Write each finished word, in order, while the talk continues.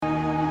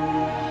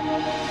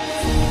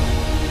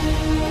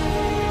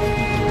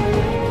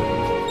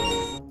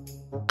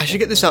should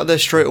get this out there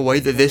straight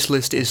away that this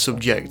list is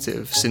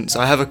subjective, since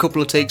I have a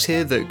couple of takes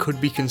here that could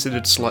be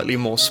considered slightly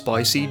more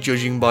spicy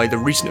judging by the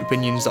recent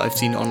opinions that I've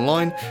seen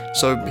online,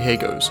 so here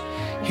goes.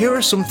 Here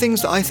are some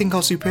things that I think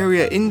are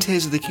superior in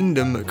Tears of the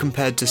Kingdom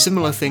compared to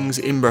similar things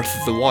in Breath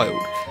of the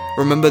Wild.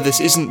 Remember, this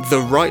isn't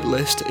the right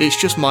list,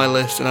 it's just my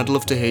list and I'd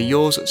love to hear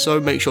yours, so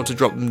make sure to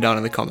drop them down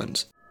in the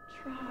comments.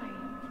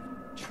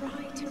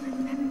 Try to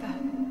remember.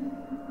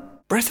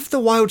 Breath of the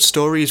Wild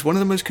story is one of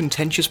the most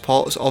contentious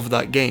parts of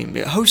that game.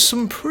 It hosts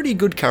some pretty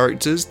good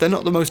characters. They're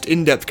not the most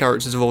in-depth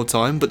characters of all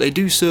time, but they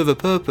do serve a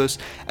purpose,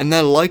 and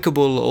they're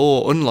likeable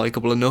or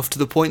unlikable enough to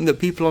the point that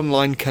people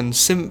online can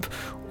simp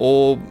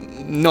or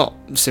not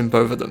simp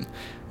over them.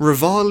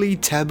 Rivali,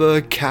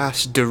 Teba,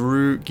 Cass,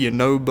 Daruk,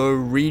 Yonobo,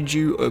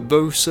 Riju,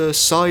 Urbosa,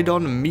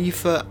 Sidon,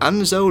 Mipha,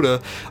 and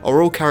Zelda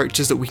are all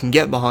characters that we can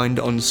get behind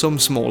on some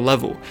small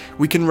level.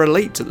 We can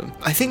relate to them.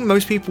 I think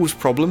most people's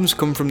problems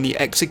come from the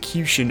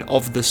execution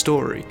of the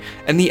story,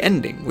 and the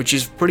ending, which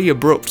is pretty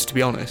abrupt to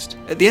be honest.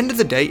 At the end of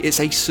the day,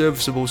 it's a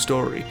serviceable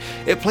story.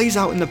 It plays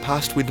out in the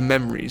past with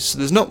memories, so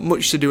there's not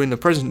much to do in the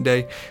present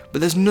day, but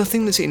there's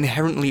nothing that's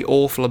inherently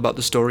awful about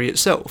the story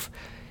itself.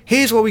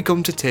 Here's where we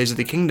come to Tears of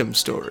the Kingdom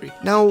story.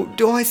 Now,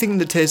 do I think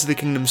the Tears of the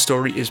Kingdom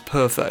story is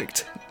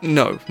perfect?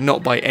 No,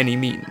 not by any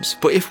means,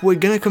 but if we're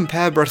gonna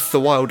compare Breath of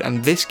the Wild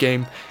and this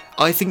game,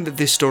 I think that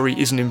this story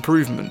is an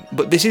improvement,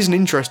 but this is an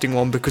interesting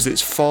one because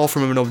it's far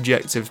from an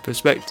objective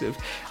perspective.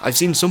 I've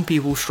seen some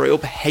people straight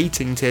up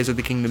hating Tears of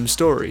the Kingdom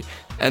story,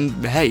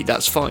 and hey,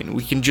 that's fine,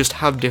 we can just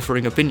have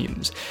differing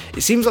opinions.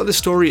 It seems like the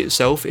story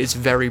itself is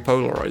very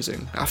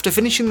polarising. After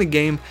finishing the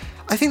game,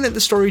 I think that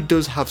the story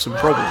does have some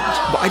problems,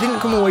 but I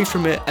didn't come away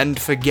from it and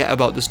forget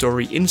about the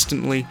story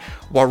instantly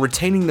while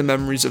retaining the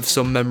memories of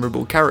some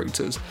memorable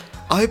characters.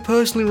 I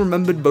personally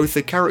remembered both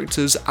the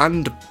characters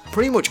and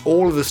pretty much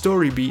all of the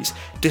story beats,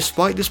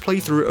 despite this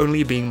playthrough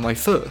only being my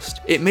first.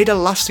 It made a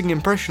lasting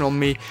impression on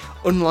me,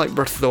 unlike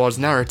Breath of the Wild's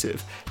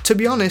narrative. To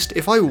be honest,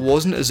 if I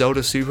wasn't a Zelda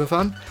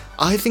superfan,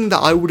 I think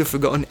that I would have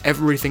forgotten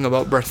everything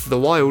about Breath of the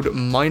Wild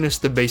minus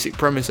the basic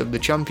premise of the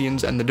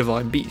champions and the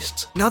divine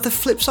beasts. Now the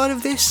flip side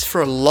of this,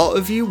 for a lot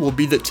of you, will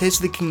be that Tears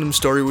of the Kingdom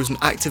story was an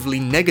actively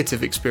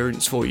negative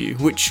experience for you,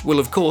 which will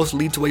of course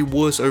lead to a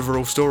worse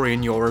overall story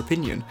in your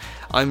opinion.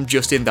 I'm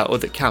just in that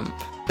other camp.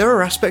 There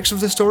are aspects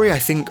of the story I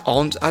think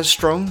aren't as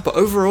strong, but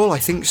overall I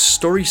think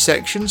story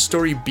sections,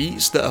 story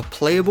beats that are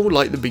playable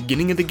like the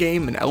beginning of the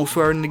game and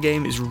elsewhere in the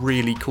game is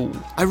really cool.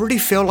 I really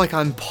feel like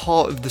I'm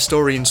part of the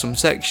story in some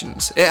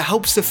sections. It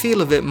helps the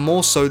feel of it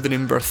more so than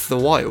in Breath of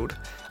the Wild.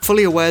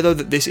 Fully aware though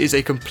that this is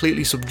a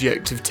completely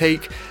subjective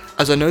take,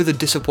 as I know the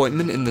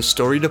disappointment in the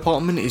story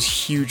department is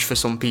huge for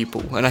some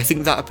people, and I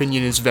think that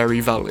opinion is very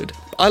valid.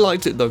 I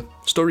liked it though,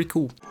 story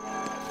cool.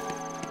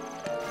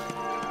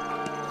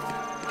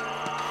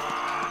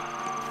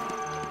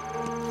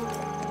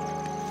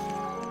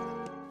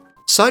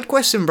 Side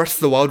quests in Breath of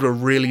the Wild were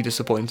really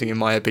disappointing in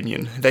my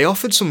opinion. They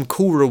offered some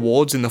cool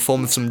rewards in the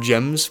form of some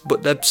gems,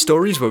 but their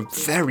stories were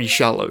very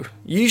shallow.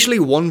 Usually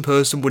one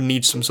person would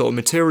need some sort of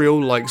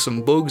material, like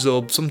some bugs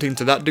or something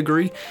to that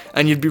degree,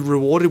 and you'd be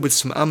rewarded with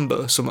some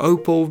amber, some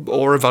opal,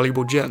 or a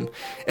valuable gem.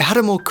 It had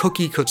a more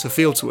cookie-cutter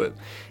feel to it.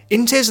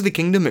 In Tears of the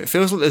Kingdom, it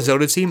feels like the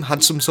Zelda team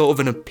had some sort of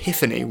an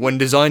epiphany when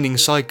designing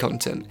side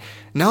content.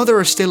 Now there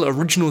are still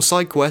original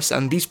side quests,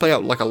 and these play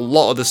out like a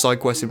lot of the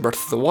side quests in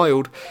Breath of the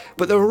Wild,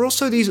 but there are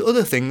also these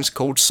other things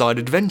called side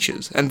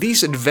adventures, and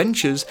these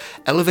adventures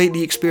elevate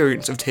the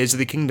experience of Tears of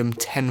the Kingdom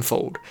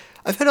tenfold.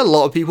 I've heard a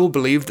lot of people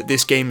believe that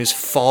this game is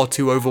far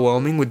too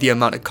overwhelming with the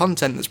amount of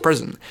content that's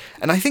present,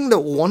 and I think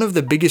that one of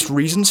the biggest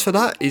reasons for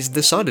that is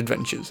the side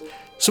adventures.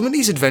 Some of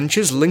these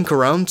adventures link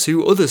around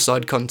to other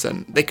side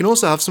content. They can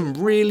also have some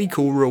really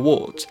cool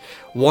rewards.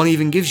 One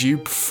even gives you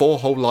 4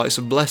 whole lights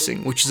of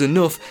blessing, which is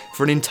enough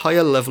for an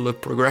entire level of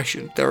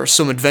progression. There are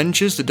some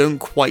adventures that don't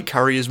quite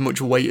carry as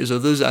much weight as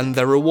others, and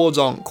their rewards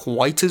aren't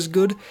quite as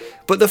good,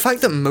 but the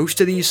fact that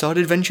most of these side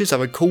adventures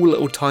have a cool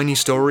little tiny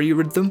story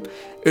with them,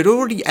 it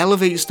already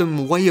elevates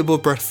them way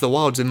above Breath of the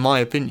Wild in my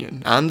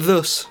opinion, and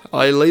thus,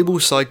 I label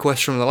side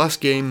quests from the last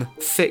game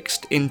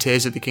fixed in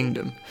Tears of the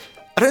Kingdom.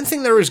 I don't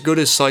think they're as good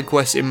as side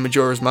quests in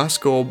Majora's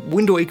Mask or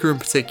Wind Waker in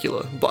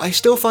particular, but I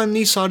still find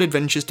these side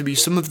adventures to be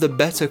some of the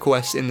better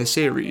quests in the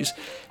series.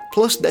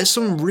 Plus, there's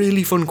some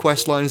really fun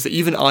quest lines that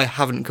even I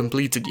haven't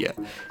completed yet.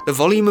 The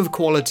volume of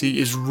quality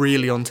is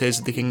really on Tears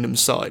of the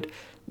Kingdom's side,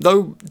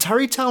 though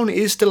Tarry Town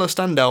is still a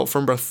standout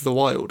from Breath of the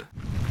Wild.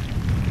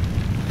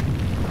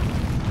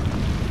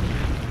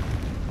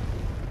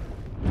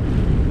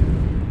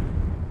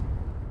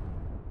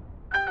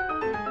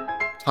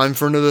 Time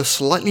for another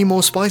slightly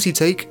more spicy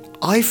take.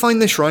 I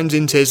find the shrines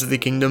in Tears of the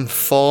Kingdom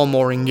far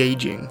more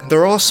engaging.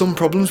 There are some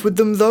problems with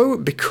them though,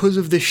 because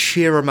of the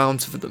sheer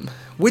amount of them.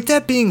 With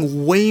there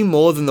being way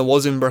more than there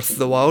was in Breath of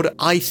the Wild,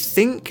 I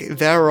think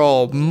there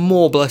are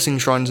more blessing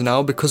shrines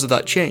now because of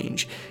that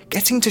change.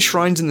 Getting to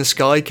shrines in the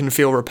sky can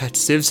feel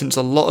repetitive since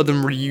a lot of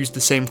them reuse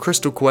the same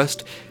crystal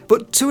quest,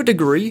 but to a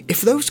degree, if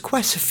those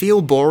quests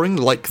feel boring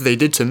like they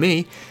did to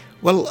me,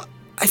 well,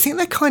 I think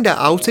they're kinda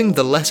outing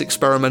the less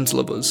experimental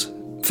of us.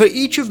 For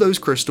each of those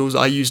crystals,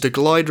 I used a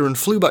glider and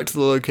flew back to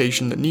the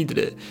location that needed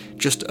it,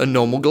 just a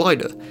normal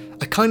glider.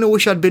 I kinda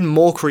wish I'd been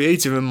more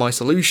creative in my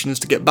solutions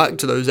to get back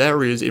to those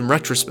areas in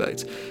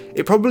retrospect.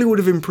 It probably would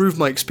have improved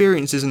my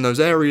experiences in those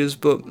areas,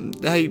 but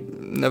hey,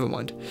 never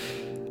mind.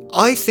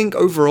 I think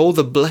overall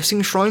the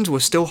blessing shrines were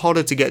still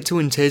harder to get to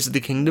in Tears of the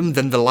Kingdom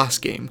than the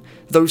last game,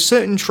 though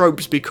certain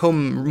tropes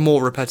become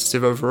more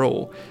repetitive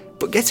overall.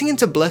 But getting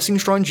into blessing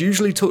shrines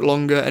usually took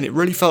longer, and it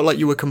really felt like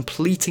you were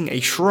completing a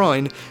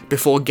shrine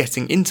before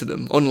getting into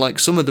them, unlike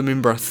some of them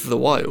in Breath of the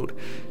Wild.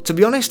 To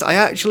be honest, I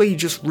actually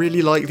just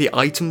really like the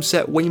item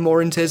set way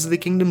more in Tears of the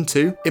Kingdom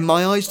too. In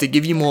my eyes, they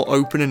give you more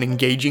open and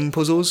engaging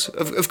puzzles.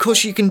 Of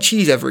course you can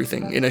cheese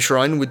everything in a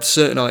shrine with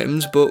certain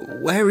items,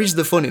 but where is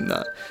the fun in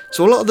that?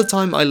 So a lot of the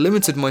time I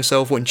limited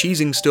myself when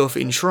cheesing stuff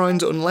in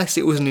shrines unless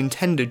it was an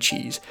intended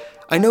cheese.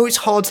 I know it's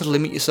hard to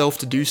limit yourself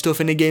to do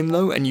stuff in a game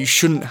though, and you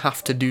shouldn't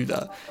have to do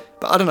that.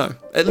 But I don't know,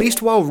 at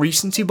least while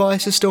recency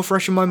bias is still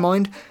fresh in my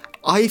mind,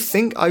 I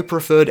think I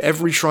preferred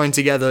every shrine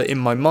together in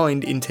my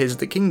mind in Tears of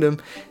the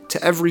Kingdom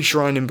to every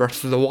shrine in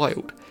Breath of the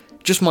Wild.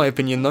 Just my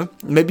opinion though,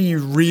 maybe you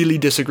really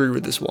disagree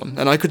with this one,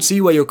 and I could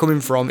see where you're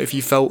coming from if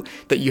you felt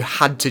that you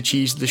had to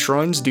cheese the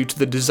shrines due to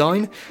the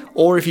design,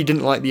 or if you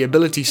didn't like the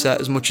ability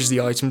set as much as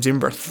the items in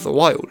Breath of the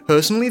Wild.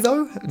 Personally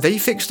though, they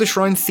fixed the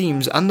shrine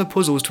themes and the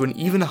puzzles to an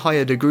even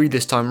higher degree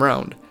this time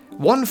round.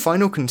 One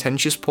final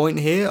contentious point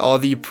here are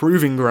the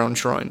Proving Ground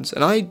shrines,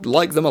 and I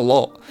like them a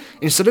lot.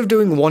 Instead of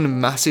doing one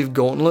massive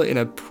gauntlet in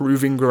a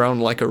Proving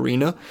Ground-like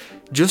arena,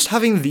 just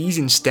having these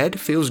instead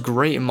feels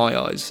great in my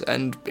eyes,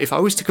 and if I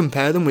was to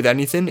compare them with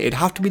anything, it'd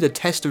have to be the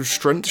Test of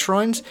Strength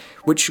shrines,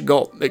 which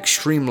got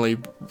extremely,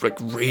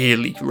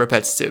 really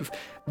repetitive.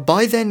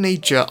 By their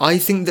nature, I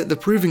think that the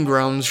Proving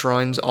Ground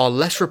shrines are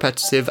less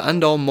repetitive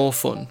and are more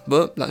fun,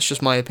 but that's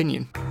just my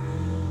opinion.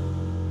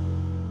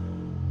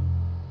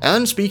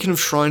 And speaking of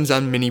shrines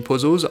and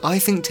mini-puzzles, I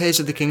think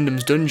Tears of the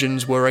Kingdom's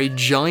dungeons were a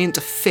giant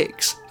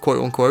fix,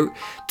 quote-unquote,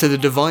 to the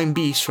Divine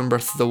Beast from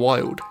Breath of the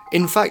Wild.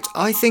 In fact,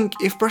 I think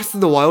if Breath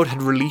of the Wild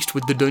had released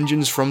with the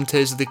dungeons from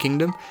Tears of the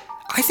Kingdom,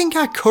 I think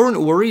our current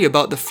worry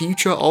about the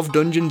future of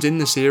dungeons in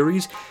the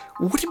series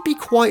wouldn't be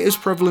quite as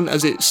prevalent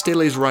as it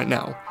still is right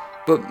now.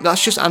 But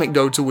that's just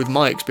anecdotal with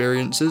my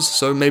experiences,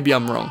 so maybe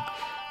I'm wrong.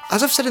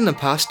 As I've said in the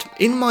past,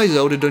 in my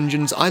Zelda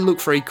dungeons I look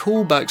for a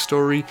cool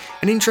backstory,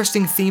 an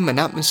interesting theme and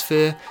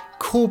atmosphere,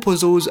 cool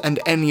puzzles,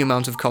 and any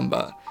amount of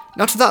combat.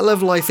 Now to that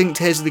level I think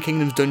Tears of the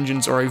Kingdom's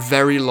dungeons are a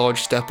very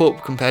large step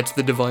up compared to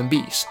the Divine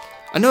Beasts.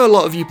 I know a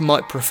lot of you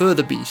might prefer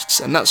the beasts,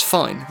 and that's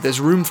fine, there's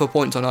room for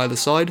points on either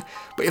side,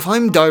 but if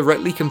I'm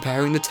directly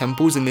comparing the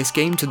temples in this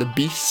game to the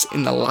beasts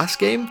in the last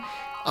game,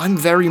 I'm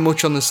very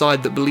much on the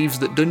side that believes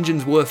that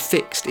dungeons were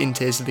fixed in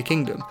Tears of the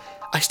Kingdom.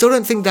 I still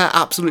don't think they're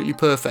absolutely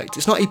perfect,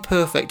 it's not a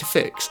perfect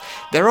fix.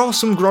 There are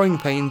some growing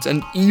pains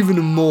and even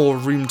more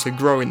room to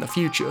grow in the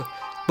future,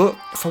 but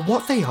for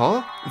what they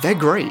are, they're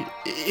great.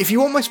 If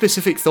you want my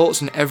specific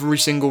thoughts on every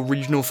single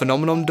regional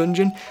phenomenon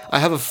dungeon, I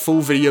have a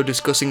full video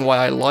discussing why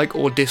I like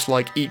or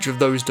dislike each of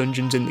those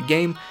dungeons in the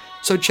game,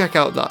 so check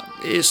out that.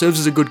 It serves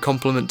as a good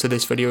complement to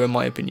this video in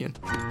my opinion.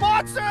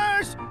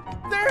 Monsters!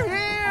 They're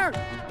here!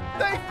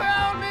 They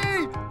found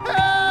me!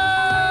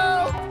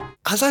 Help!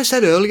 As I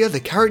said earlier, the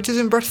characters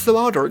in Breath of the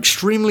Wild are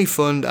extremely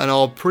fun and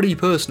are pretty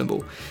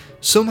personable.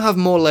 Some have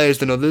more layers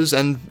than others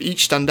and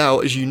each stand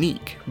out as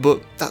unique,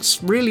 but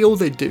that's really all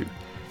they do.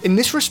 In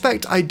this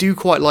respect, I do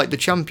quite like the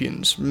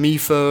champions.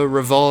 Mipha,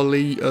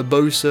 Revali,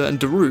 Urbosa, and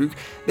Daruk.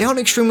 They aren't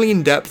extremely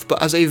in-depth,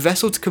 but as a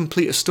vessel to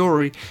complete a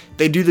story,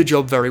 they do the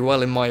job very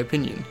well in my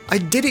opinion. I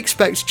did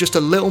expect just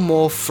a little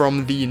more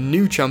from the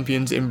new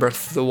champions in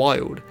Breath of the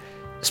Wild,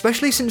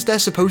 especially since they're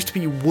supposed to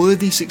be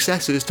worthy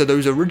successors to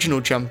those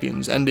original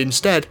champions, and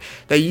instead,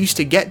 they used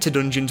to get to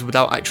dungeons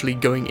without actually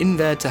going in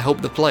there to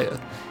help the player.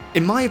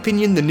 In my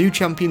opinion, the new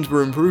champions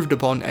were improved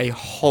upon a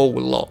whole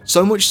lot,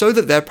 so much so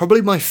that they're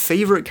probably my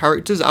favourite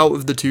characters out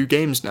of the two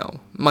games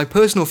now. My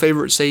personal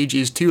favourite sage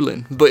is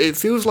Tulin, but it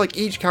feels like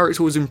each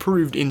character was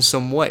improved in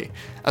some way.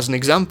 As an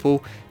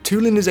example,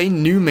 Tulin is a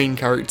new main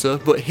character,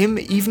 but him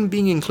even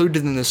being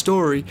included in the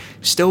story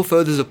still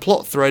furthers a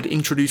plot thread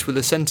introduced with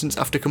a sentence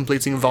after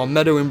completing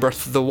Valmeadow in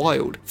Breath of the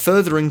Wild,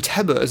 furthering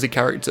Teba as a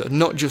character,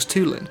 not just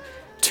Tulin.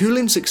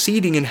 Tulin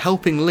succeeding in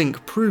helping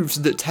Link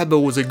proves that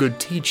Teba was a good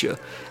teacher,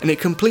 and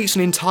it completes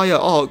an entire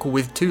arc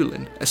with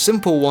Tulin, a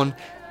simple one,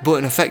 but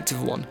an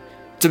effective one.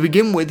 To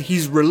begin with,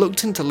 he's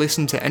reluctant to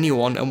listen to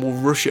anyone and will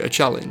rush at a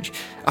challenge.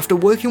 After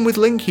working with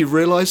Link, he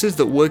realises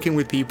that working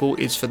with people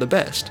is for the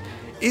best.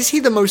 Is he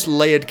the most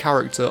layered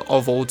character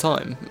of all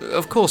time?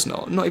 Of course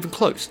not even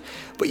close.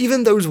 But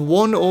even those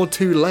 1 or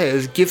 2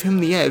 layers give him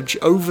the edge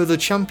over the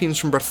champions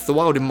from Breath of the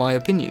Wild in my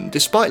opinion,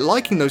 despite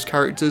liking those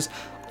characters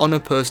on a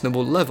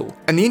personable level.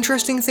 And the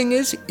interesting thing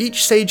is,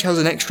 each sage has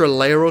an extra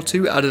layer or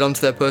 2 added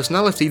onto their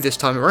personality this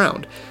time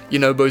around.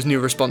 Yunobo's new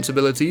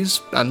responsibilities,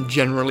 and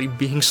generally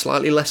being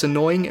slightly less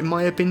annoying in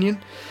my opinion.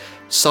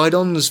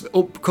 Sidon's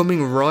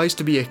upcoming rise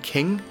to be a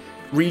king.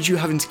 Riju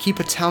having to keep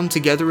a town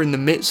together in the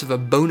midst of a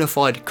bona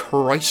fide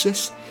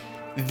crisis.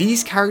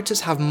 These characters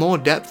have more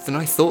depth than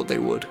I thought they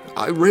would.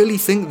 I really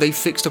think they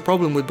fixed a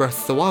problem with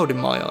Breath of the Wild in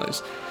my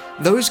eyes.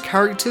 Those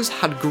characters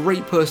had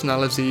great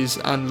personalities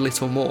and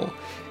little more,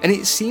 and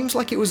it seems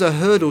like it was a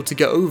hurdle to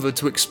get over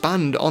to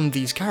expand on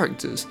these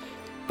characters.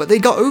 But they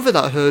got over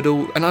that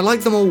hurdle, and I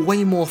like them all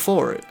way more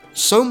for it.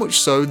 So much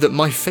so that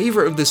my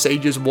favourite of the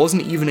sages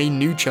wasn't even a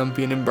new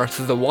champion in Breath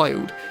of the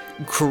Wild.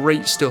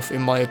 Great stuff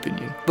in my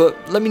opinion,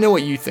 but let me know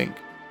what you think.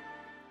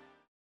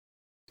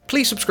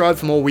 Please subscribe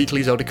for more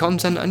weekly Zelda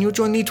content, and you'll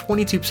join the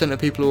 22% of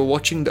people who are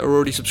watching that are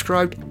already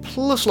subscribed.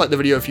 Plus, like the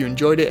video if you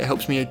enjoyed it, it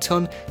helps me a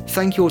ton.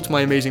 Thank you all to my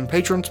amazing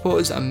Patreon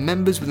supporters and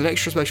members, with an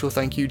extra special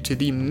thank you to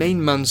the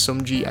main man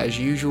Sumji as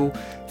usual.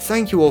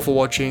 Thank you all for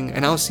watching,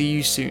 and I'll see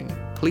you soon.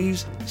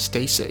 Please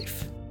stay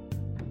safe.